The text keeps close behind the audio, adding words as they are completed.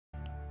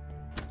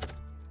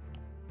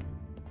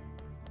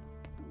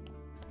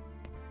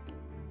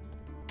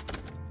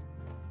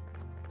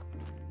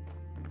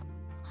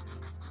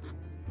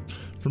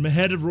From the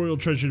head of Royal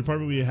Treasury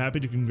Department, we are happy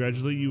to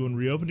congratulate you on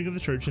reopening of the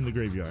church in the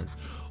graveyard.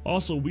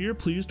 Also, we are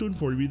pleased to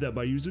inform you that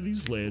by using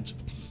these lands,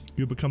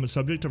 you have become a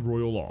subject of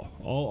royal law.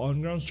 All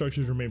on-ground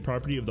structures remain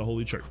property of the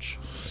Holy Church.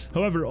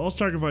 However, all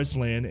sacrificed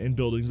land and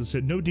buildings that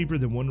sit no deeper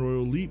than 1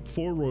 royal leap,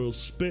 4 royal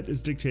spit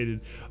as dictated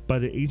by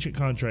the ancient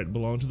contract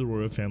belong to the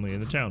royal family in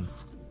the town.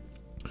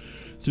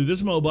 Through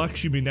this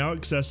mailbox, you may now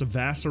access a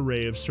vast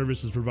array of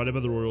services provided by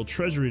the Royal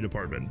Treasury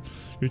Department.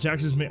 Your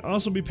taxes may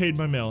also be paid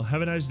by mail.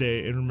 Have a nice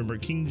day, and remember,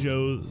 King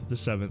Joe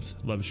VII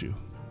loves you.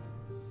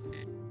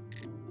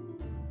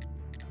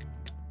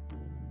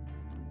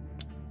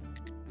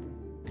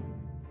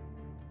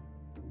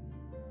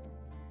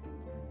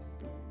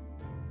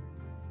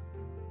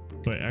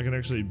 Wait, I can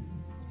actually...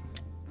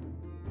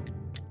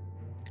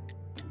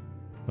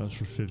 That's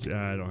for 50.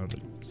 I don't have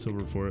the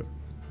silver for it.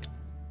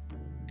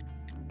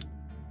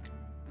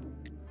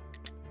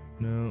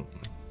 No.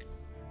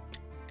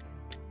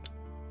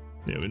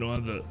 Yeah, we don't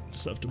have the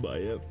stuff to buy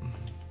yet.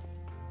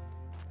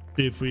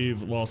 See if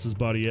we've lost his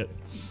body yet.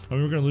 I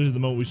mean, we're gonna lose it the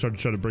moment we start to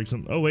try to break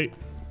something. Oh, wait.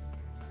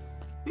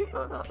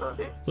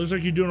 Looks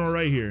like you're doing all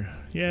right here.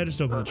 Yeah,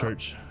 just open the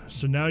church.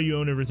 So now you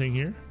own everything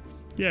here?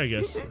 Yeah, I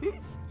guess.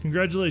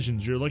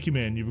 Congratulations, you're a lucky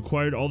man. You've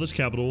acquired all this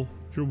capital.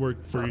 Your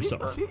work for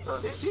yourself.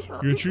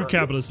 You're a true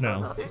capitalist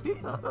now.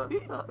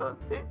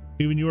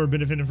 Even you are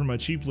benefiting from my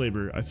cheap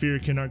labor. I fear I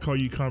cannot call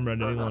you comrade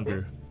any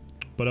longer.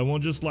 But I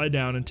won't just lie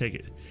down and take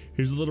it.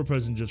 Here's a little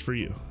present just for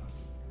you.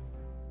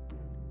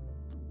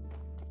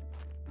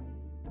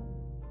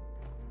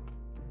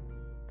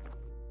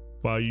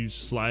 While you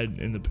slide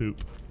in the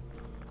poop.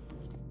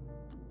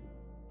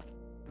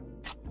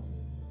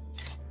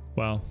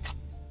 Wow.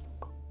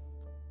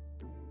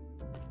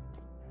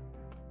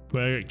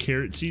 Wait, I got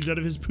carrot seeds out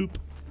of his poop?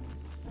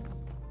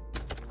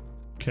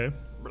 Okay.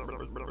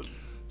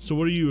 So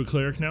what are you, a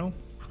cleric now?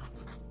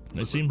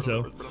 I seem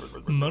so. I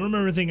don't remember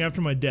everything after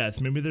my death.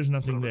 Maybe there's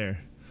nothing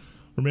there.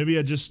 Or maybe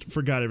I just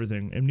forgot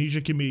everything. Amnesia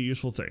can be a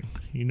useful thing.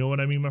 You know what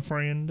I mean, my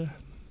friend?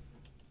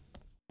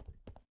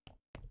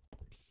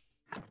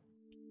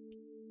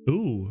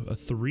 Ooh, a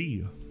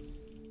 3.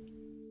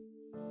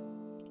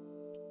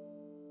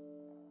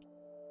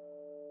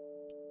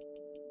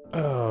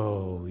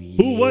 Oh,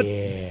 yeah. Ooh, what?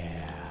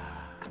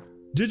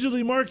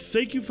 Digitally Mark,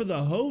 thank you for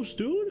the host,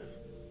 dude.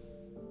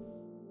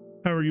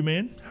 How are you,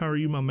 man? How are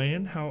you, my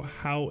man?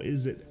 How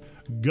is it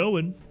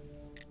going?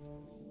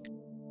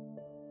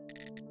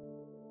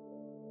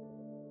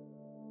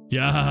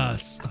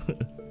 Yes. I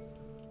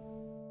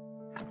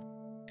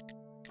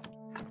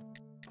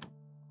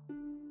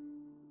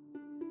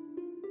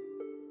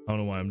don't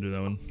know why I'm doing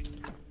that one.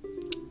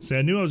 See,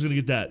 I knew I was gonna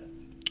get that.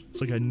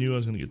 It's like I knew I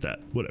was gonna get that.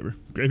 Whatever.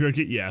 Graveyard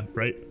kit, yeah,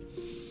 right?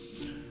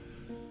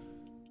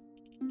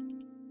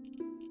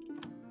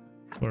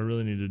 What I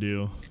really need to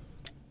do,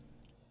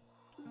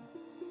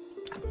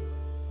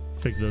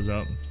 pick those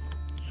up.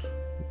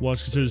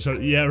 Watch consider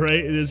start. Yeah, right.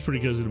 It is pretty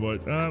good to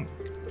what.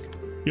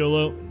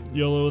 YOLO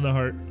in the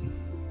heart.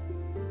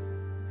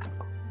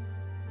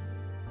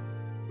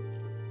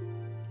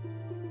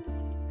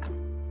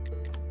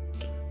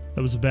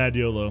 That was a bad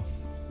YOLO.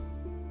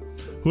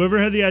 Whoever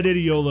had the idea to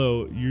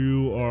YOLO,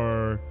 you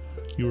were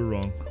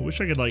wrong. I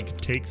wish I could like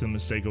take the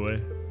mistake away.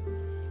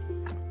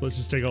 Let's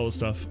just take all the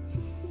stuff.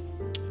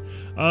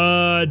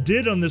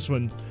 Did on this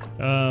one.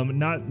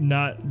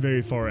 Not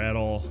very far at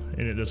all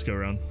in it this go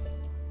around.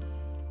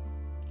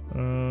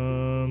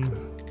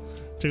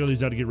 Take all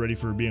these out to get ready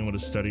for being able to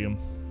study them.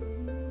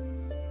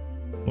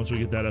 Once we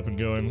get that up and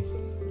going.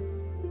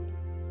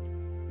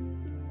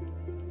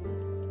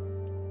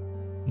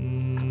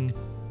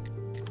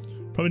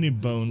 Probably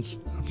need bones.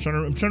 I'm trying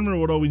to remember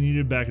what all we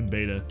needed back in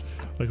beta.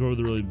 Like what were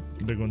the really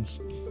big ones.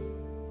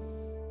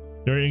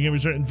 Very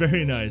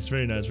nice,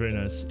 very nice, very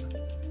nice.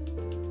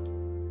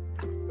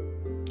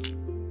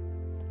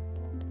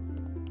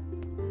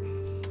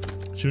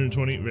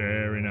 $220,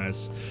 very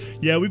nice.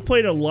 Yeah, we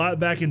played a lot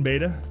back in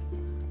beta.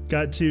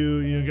 Got to,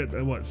 you know,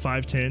 got what,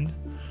 510?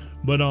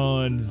 But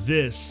on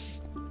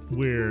this,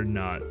 we're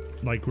not.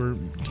 Like, we're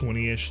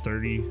 20-ish,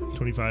 30,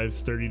 25,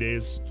 30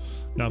 days.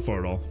 Not far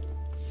at all.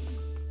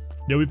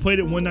 Yeah, we played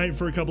it one night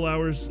for a couple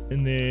hours,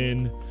 and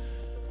then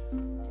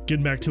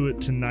getting back to it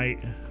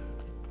tonight.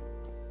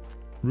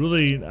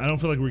 Really, I don't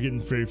feel like we're getting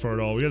very far at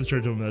all. We got the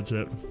church open, that's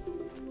it.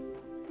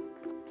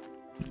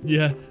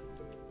 Yeah.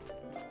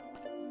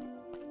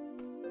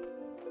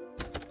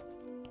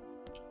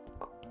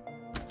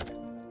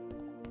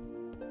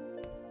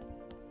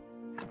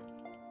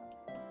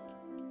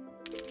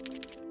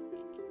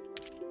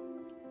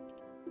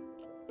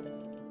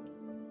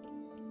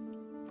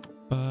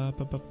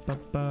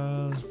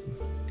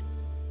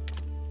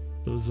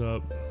 Those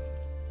up.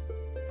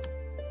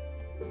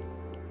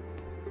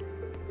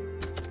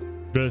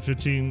 Go to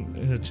 15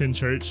 in a 10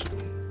 church.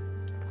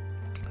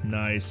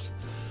 Nice.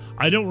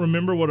 I don't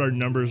remember what our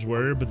numbers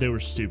were, but they were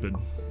stupid.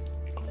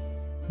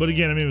 But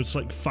again, I mean, it was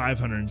like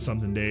 500 and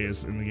something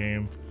days in the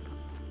game.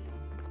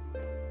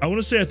 I want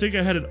to say I think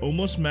I had it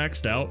almost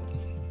maxed out.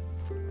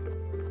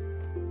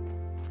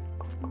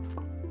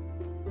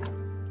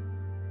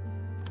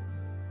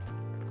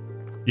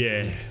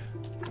 Yeah.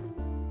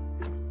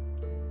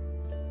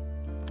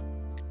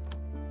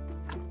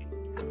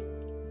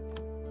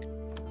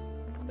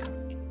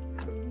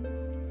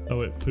 Oh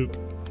wait, poop.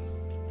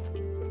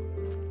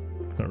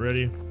 Not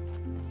ready.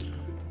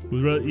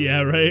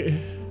 Yeah, right.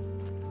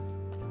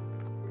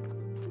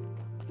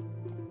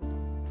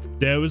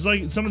 Yeah, it was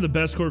like some of the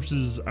best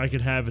corpses I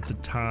could have at the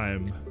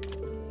time.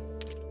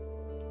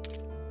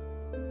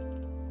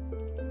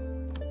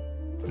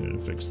 I'm gonna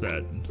fix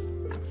that.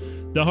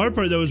 The hard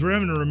part though is we're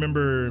having to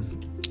remember a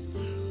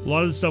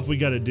lot of the stuff we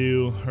got to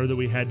do, or that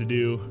we had to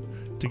do,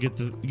 to get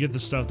the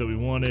stuff that we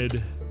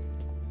wanted.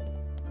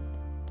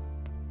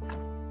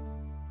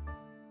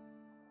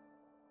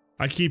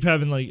 I keep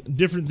having like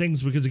different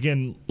things because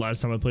again,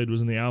 last time I played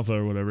was in the alpha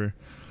or whatever.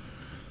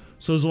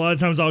 So there's a lot of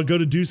times I'll go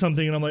to do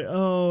something and I'm like,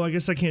 oh, I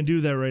guess I can't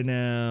do that right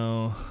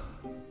now.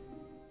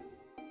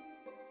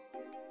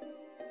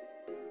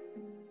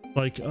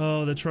 Like,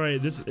 oh, that's right.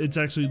 It's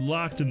actually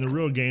locked in the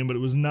real game, but it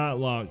was not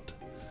locked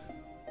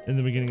in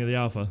the beginning of the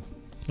alpha.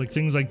 Like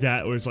things like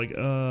that where it's like,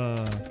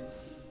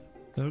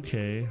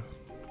 okay.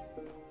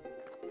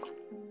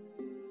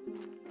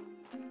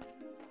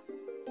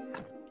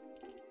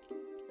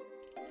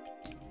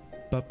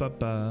 Ba ba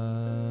ba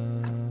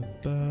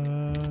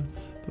ba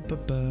ba ba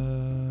ba.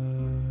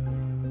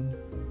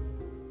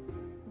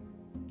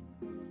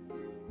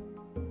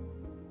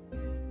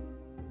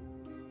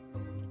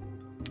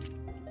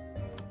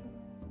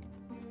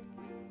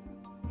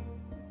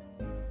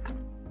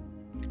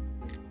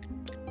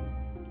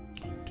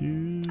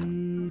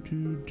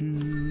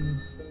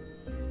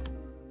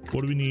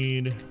 What do we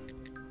need?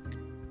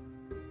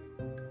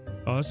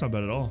 Oh, that's not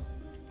bad at all.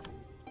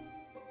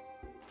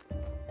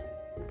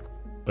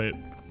 Wait.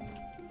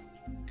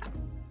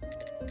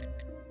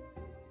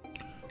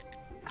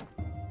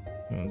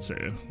 Let's see.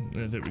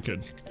 I think we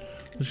could.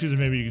 Excuse me,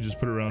 maybe you could just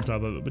put it around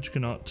top of it, but you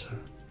cannot.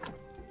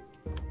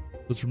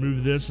 Let's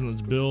remove this and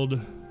let's build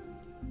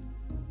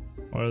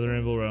our other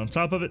anvil around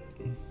top of it.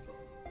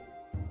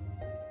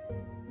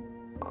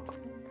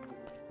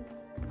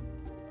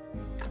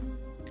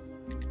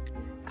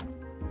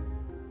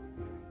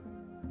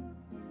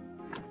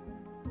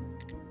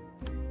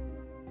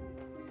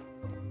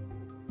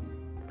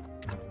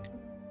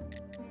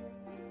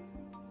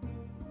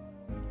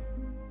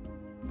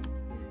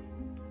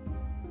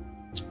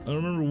 I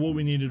don't remember what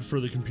we needed for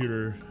the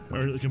computer,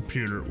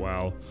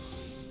 wow,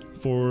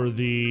 for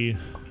the,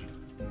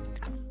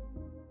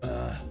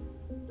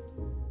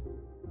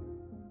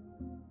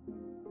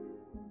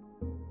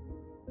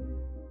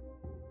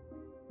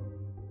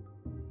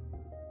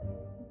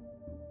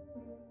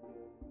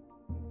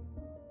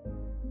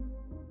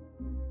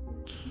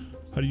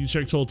 how do you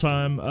check total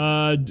time?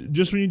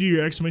 Just when you do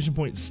your exclamation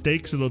point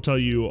stakes, it'll tell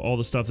you all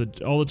the stuff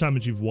that, all the time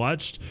that you've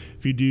watched.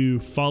 If you do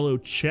follow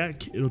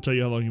check, it'll tell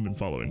you how long you've been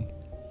following.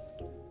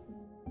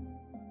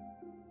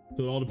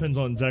 So it all depends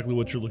on exactly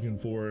what you're looking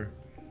for.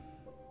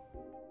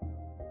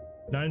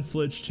 9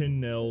 flitch,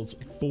 10 nails,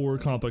 4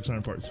 complex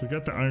iron parts. We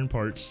got the iron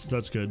parts,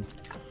 that's good.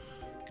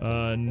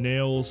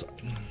 Nails.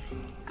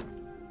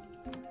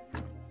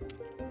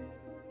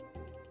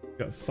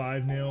 Got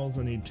 5 nails,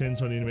 I need 10,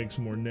 so I need to make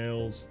some more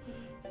nails.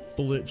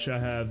 Flitch, I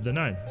have the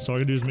 9. So all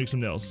I can do is make some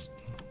nails.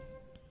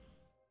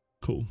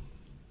 Cool.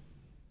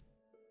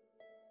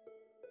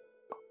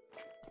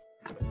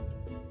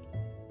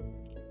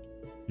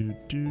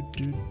 Do.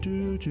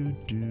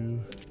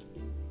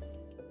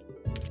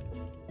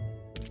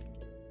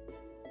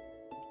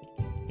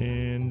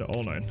 And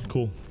all 9.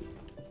 Cool.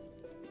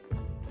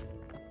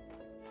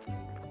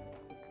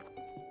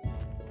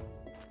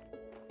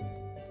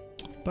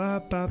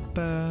 Ba ba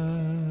ba.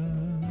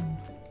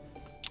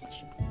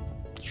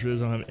 Sure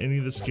doesn't have any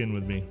of the skin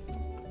with me.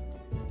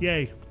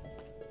 Yay.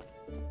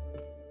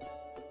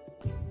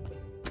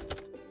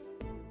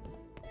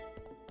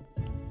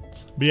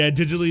 But yeah,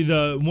 digitally,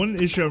 the one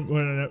issue,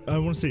 I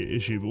want to say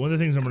issue, but one of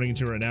the things I'm running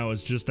into right now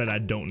is just that I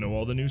don't know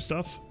all the new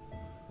stuff.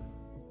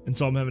 And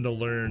so I'm having to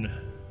learn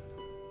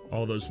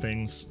all those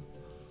things.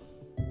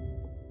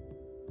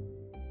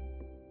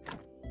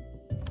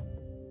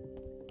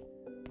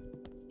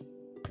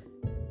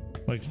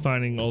 Like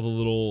finding all the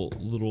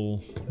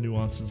little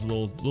nuances,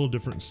 little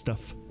different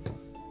stuff.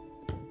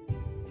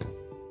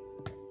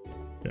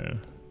 Yeah.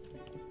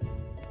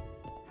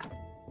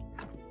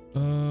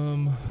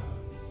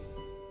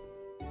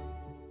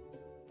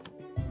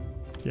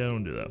 Yeah, I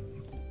don't do that.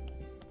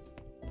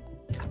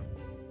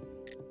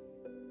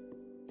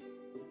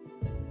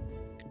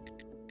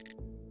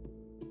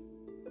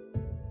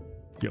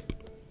 Yep.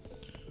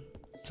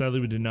 Sadly,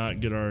 we did not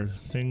get our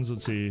things.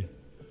 Let's see.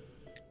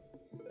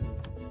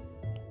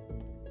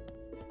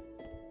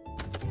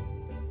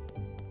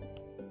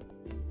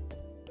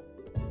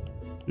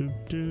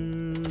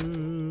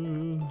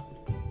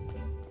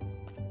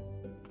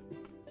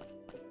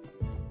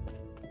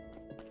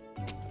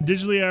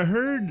 Digitally, I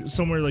heard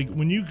somewhere like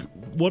when you,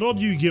 what all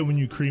do you get when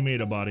you cremate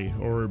a body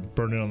or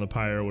burn it on the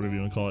pyre or whatever you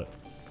want to call it?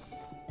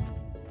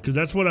 Because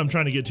that's what I'm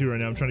trying to get to right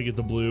now. I'm trying to get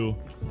the blue.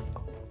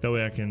 That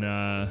way I can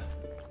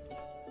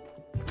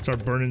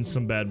Start burning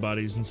some bad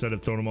bodies instead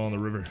of throwing them all in the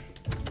river.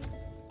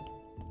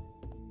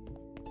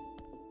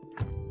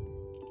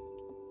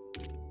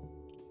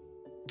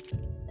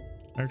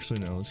 Actually,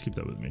 no, let's keep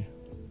that with me.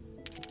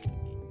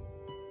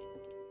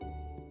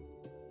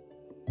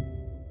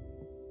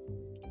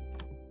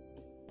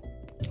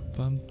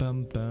 Bum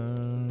bum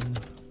bum.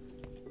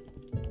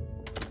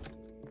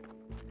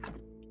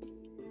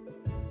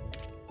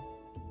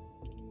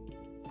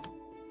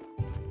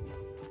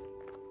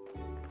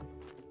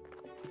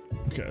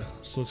 Okay,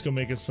 so let's go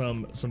make us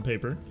some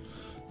paper.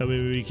 That way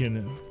we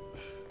can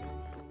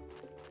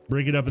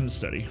break it up into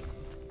study.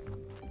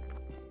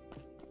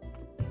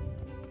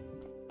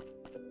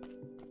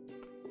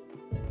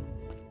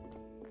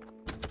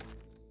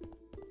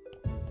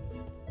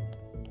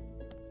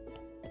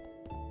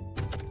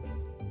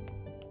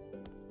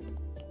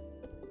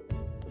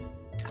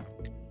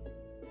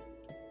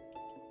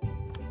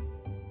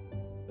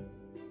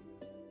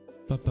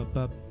 Ba ba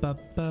ba ba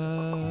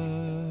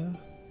ba.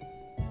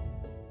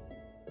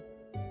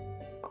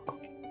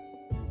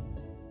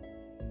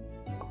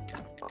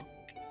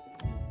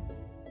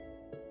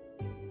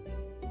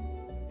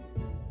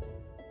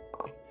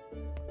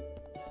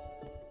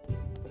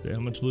 Okay, how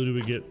much blue do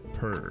we get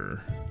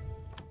per?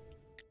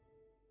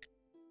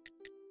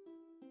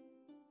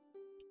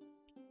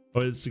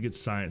 Oh, it's to get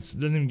science. It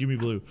doesn't even give me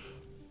blue.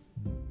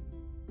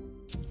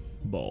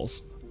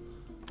 Balls.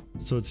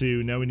 So let's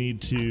see, now we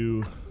need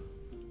to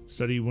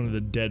study one of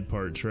the dead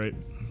parts, right?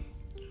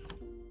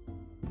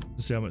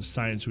 Let's see how much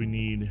science we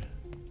need.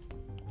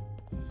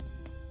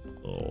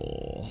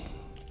 Oh.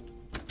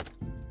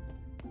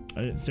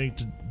 I didn't think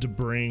to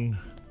bring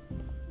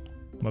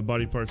my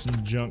body parts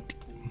and junk.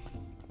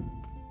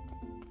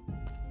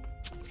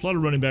 It's a lot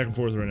of running back and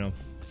forth right now.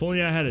 If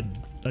only I had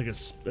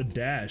a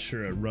dash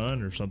or a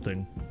run or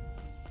something.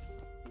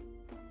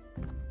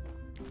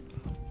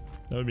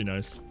 That would be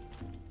nice.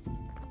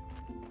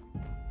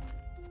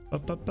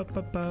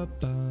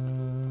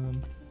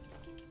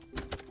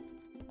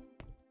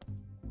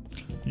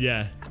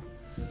 Yeah.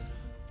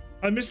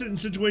 I miss it in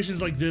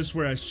situations like this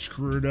where I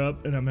screwed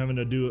up and I'm having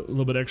to do a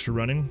little bit extra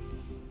running.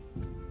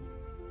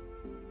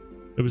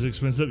 It was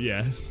expensive,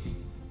 yeah.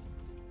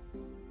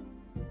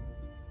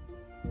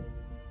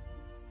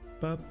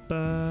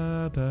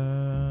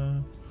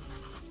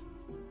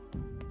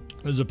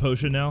 There's a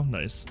potion now,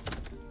 nice.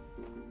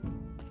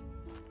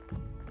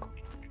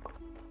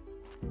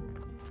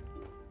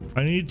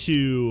 I need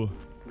to,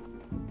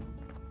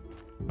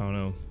 I don't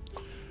know.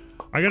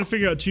 I gotta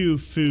figure out too,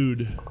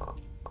 food.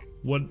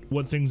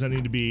 What things I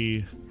need to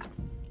be,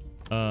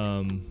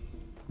 what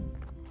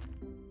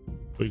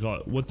do you call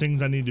it? What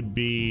things I need to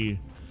be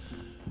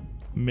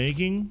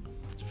making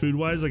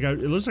food-wise. Like,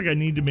 it looks like I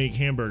need to make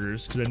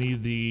hamburgers because I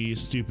need the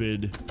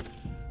stupid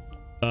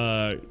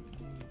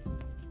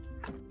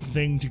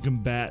thing to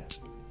combat,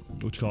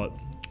 what you call it?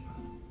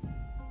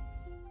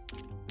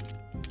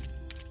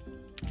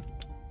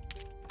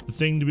 The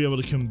thing to be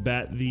able to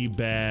combat the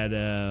bad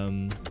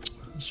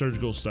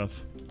surgical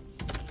stuff.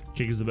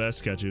 Kick is the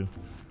best, got you.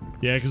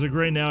 Yeah, because like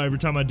right now, every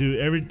time I do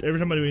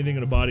anything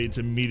in a body, it's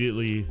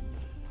immediately,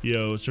 you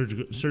know,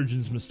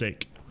 surgeon's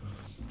mistake.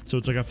 So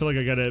it's like I feel like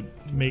I gotta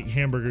make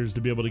hamburgers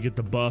to be able to get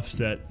the buff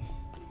that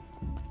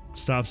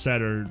stops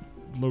that or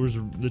lowers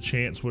the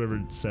chance, whatever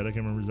it said. I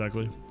can't remember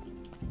exactly.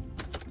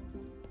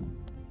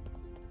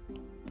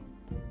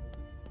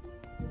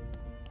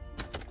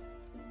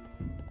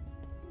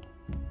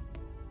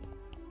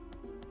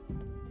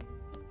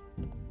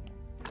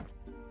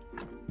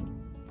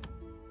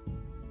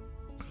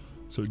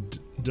 So it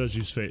does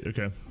use fate,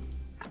 okay.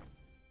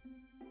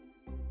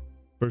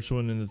 First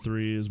one in the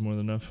 3 is more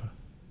than enough.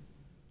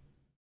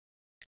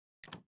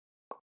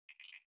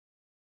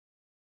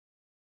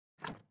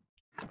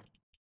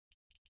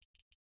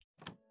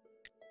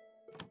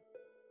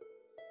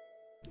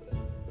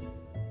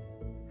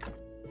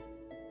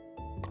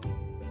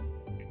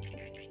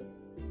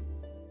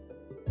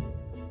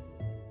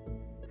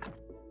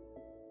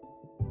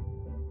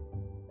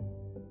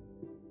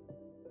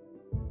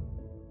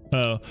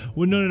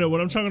 Well, no. What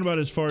I'm talking about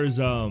as far as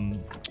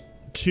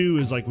 2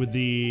 is like with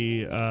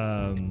the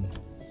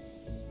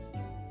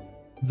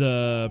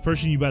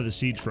person you buy the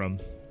seeds from.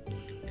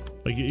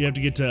 Like you have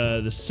to get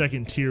to the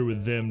second tier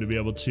with them to be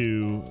able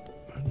to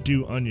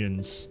do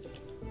onions,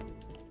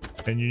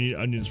 and you need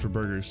onions for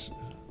burgers.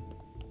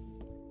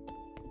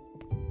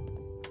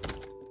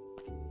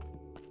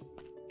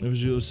 It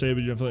was you to say,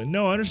 but you don't feel like.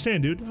 No, I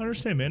understand, dude. I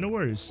understand, man. No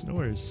worries. No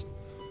worries.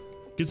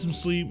 Get some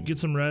sleep. Get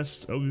some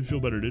rest. I hope you feel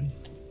better, dude.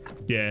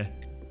 Yeah.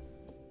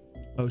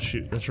 Oh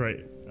shoot, that's right.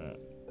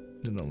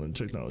 Did not learn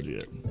technology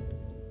yet.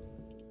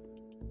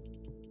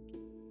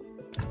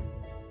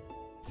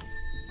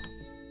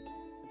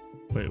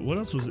 Wait, what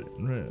else was it?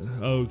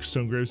 Oh,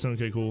 stone gravestone.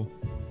 Okay, cool.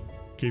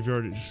 Okay, if you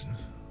already.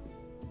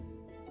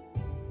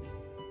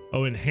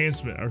 Oh,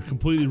 enhancement. I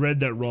completely read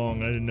that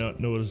wrong. I did not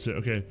know what it said.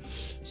 Okay,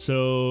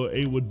 so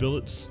 8 wood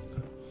billets.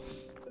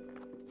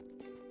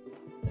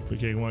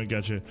 Okay, come on,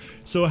 gotcha.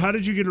 So how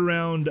did you get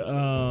around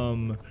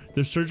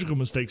the surgical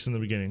mistakes in the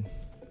beginning?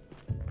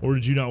 Or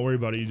did you not worry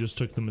about it? You just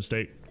took the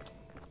mistake.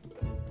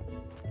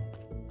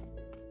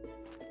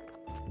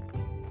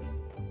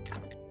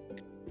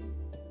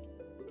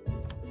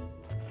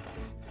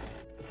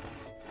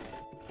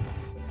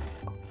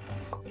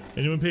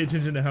 Anyone pay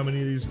attention to how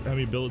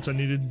many billets I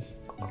needed?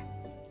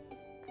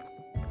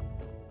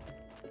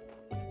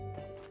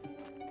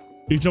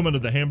 You talking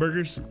about the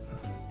hamburgers? Is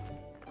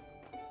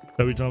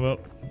that what you talking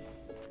about?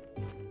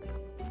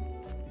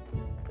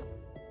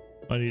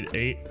 I need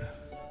 8.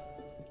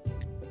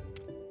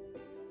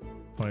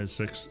 Probably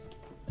 6.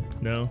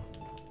 No.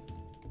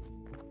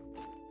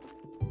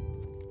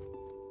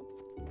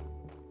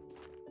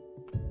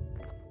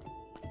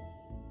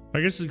 I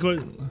guess it's quite.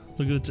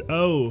 Look at the.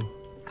 Oh.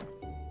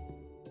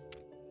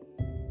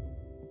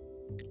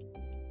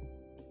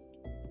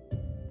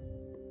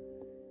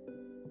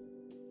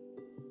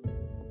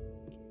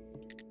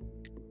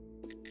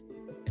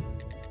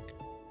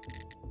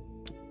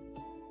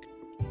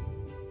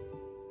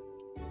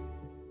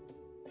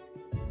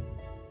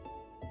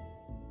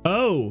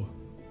 Oh.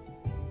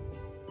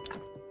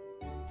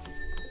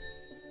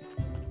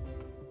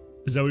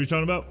 Is that what you're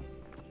talking about?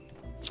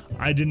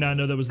 I did not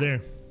know that was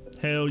there.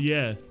 Hell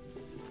yeah.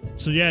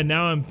 So yeah,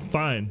 now I'm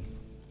fine.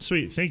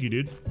 Sweet, thank you,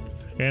 dude.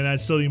 And I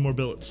still need more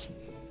billets.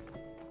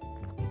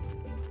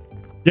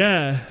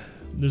 Yeah,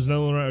 there's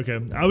another one right.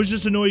 Okay, I was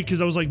just annoyed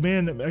because I was like,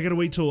 man, I gotta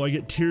wait till I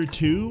get tier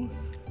 2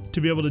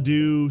 to be able to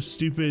do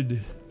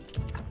stupid.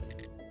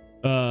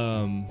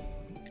 What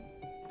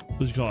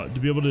do you call it? To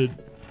be able to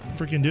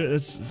freaking do it.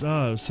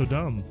 That's so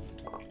dumb.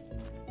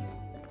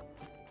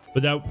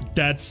 But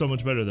that's so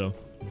much better though.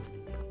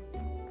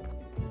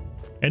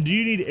 And do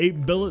you need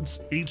 8 billets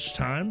each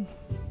time?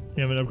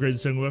 You haven't upgraded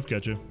single F,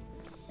 gotcha.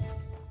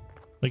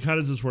 Like, how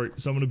does this work?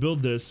 So I'm gonna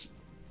build this.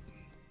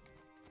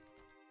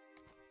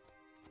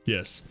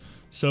 Yes.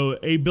 So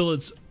 8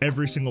 billets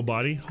every single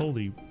body.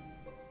 Holy.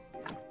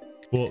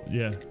 Well,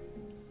 yeah.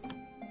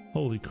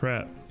 Holy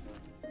crap.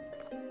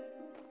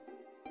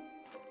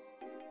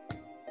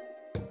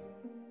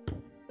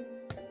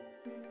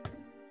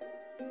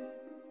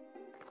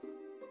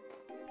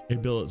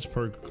 Eight billets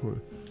per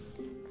core.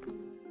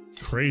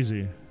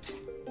 Crazy.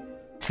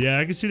 Yeah,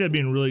 I can see that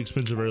being really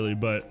expensive early,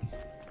 but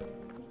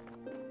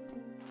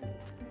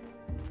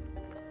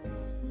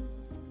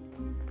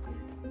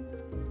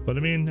I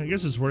mean, I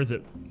guess it's worth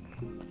it.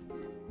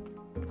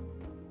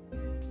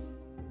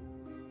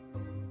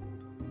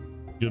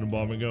 Get a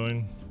bomber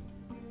going.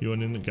 You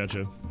want in?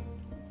 Gotcha.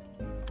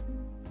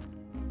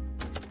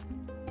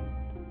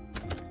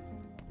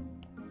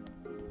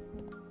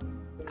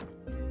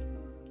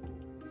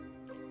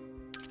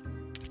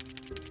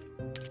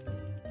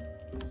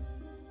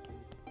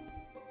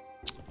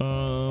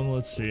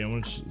 Let's see. I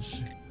want to.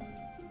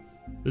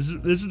 This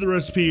is the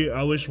recipe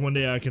I wish one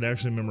day I could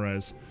actually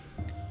memorize.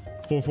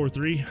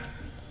 443.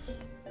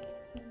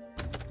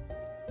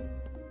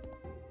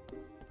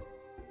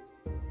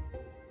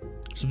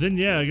 So then,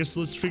 yeah, I guess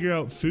let's figure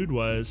out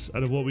food-wise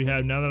out of what we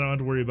have. Now that I don't have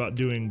to worry about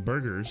doing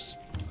burgers,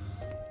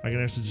 I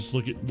can actually just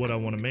look at what I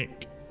want to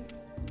make.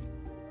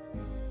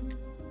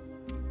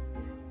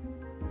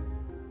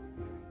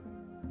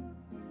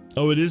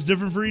 Oh, it is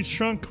different for each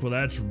trunk? Well,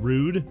 that's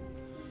rude.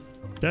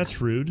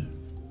 That's rude.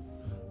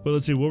 But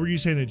let's see, what were you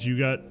saying that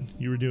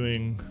you were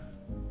doing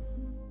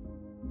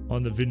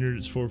on the vineyard?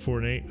 It's 4, 4,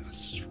 and 8.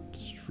 That's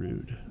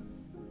rude.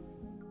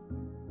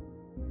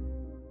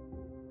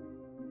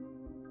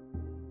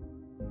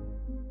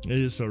 It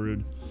is so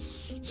rude.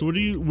 So where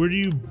do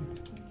you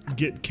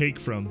get cake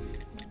from?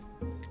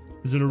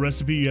 Is it a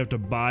recipe you have to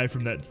buy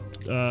from that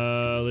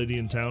lady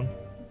in town?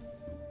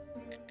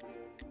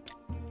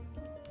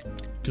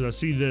 Because I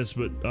see this,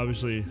 but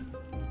obviously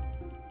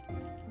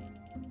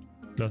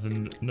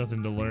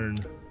nothing to learn.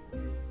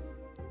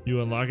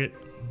 You unlock it.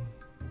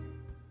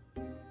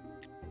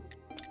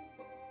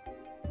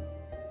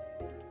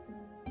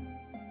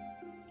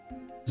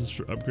 This is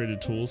for upgraded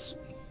tools.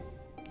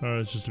 Oh,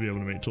 it's just to be able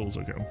to make tools.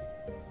 Okay.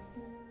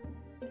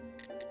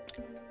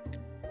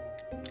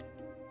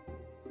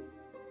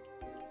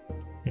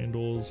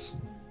 Handles.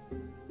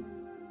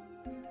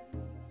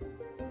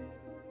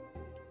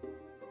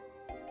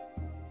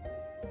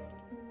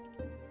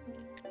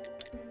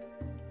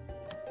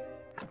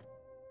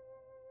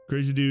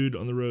 Crazy dude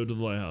on the road to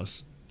the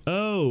lighthouse.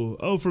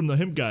 Oh, from the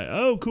hemp guy.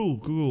 Oh,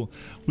 cool.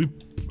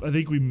 I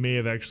think we may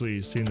have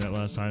actually seen that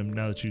last time,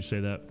 now that you say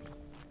that.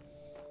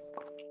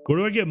 Where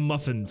do I get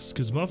muffins?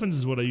 Because muffins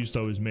is what I used to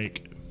always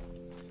make.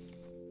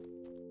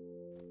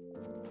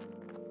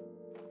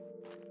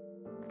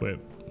 Wait.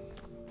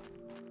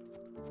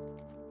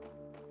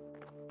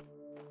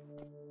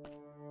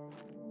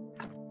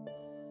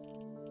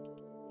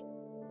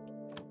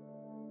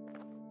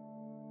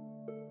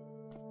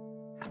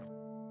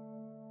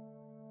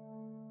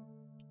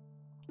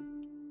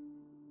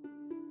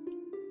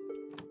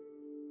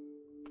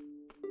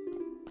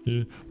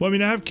 Well, I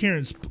mean, I have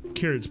carrots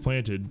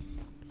planted,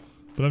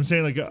 but I'm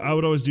saying, like, I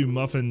would always do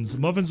muffins.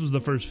 Muffins was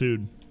the first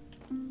food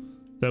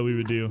that we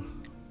would do,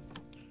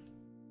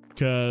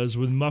 because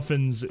with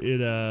muffins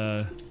it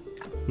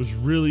was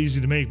really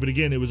easy to make, but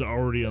again, it was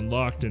already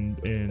unlocked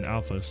in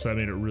alpha, so that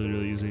made it really,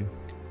 really easy.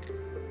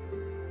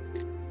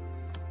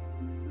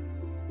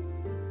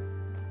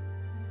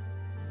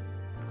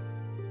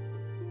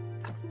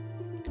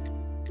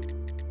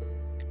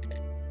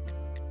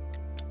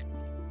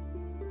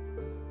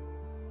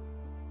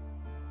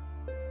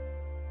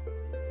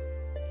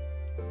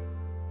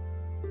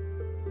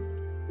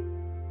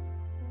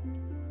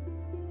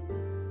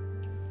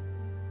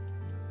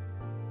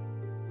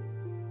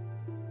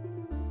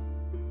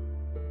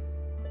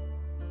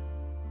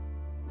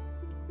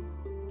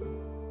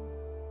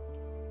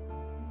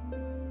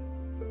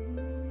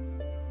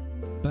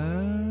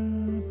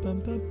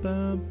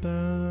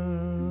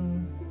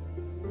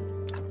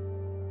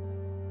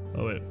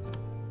 Oh wait.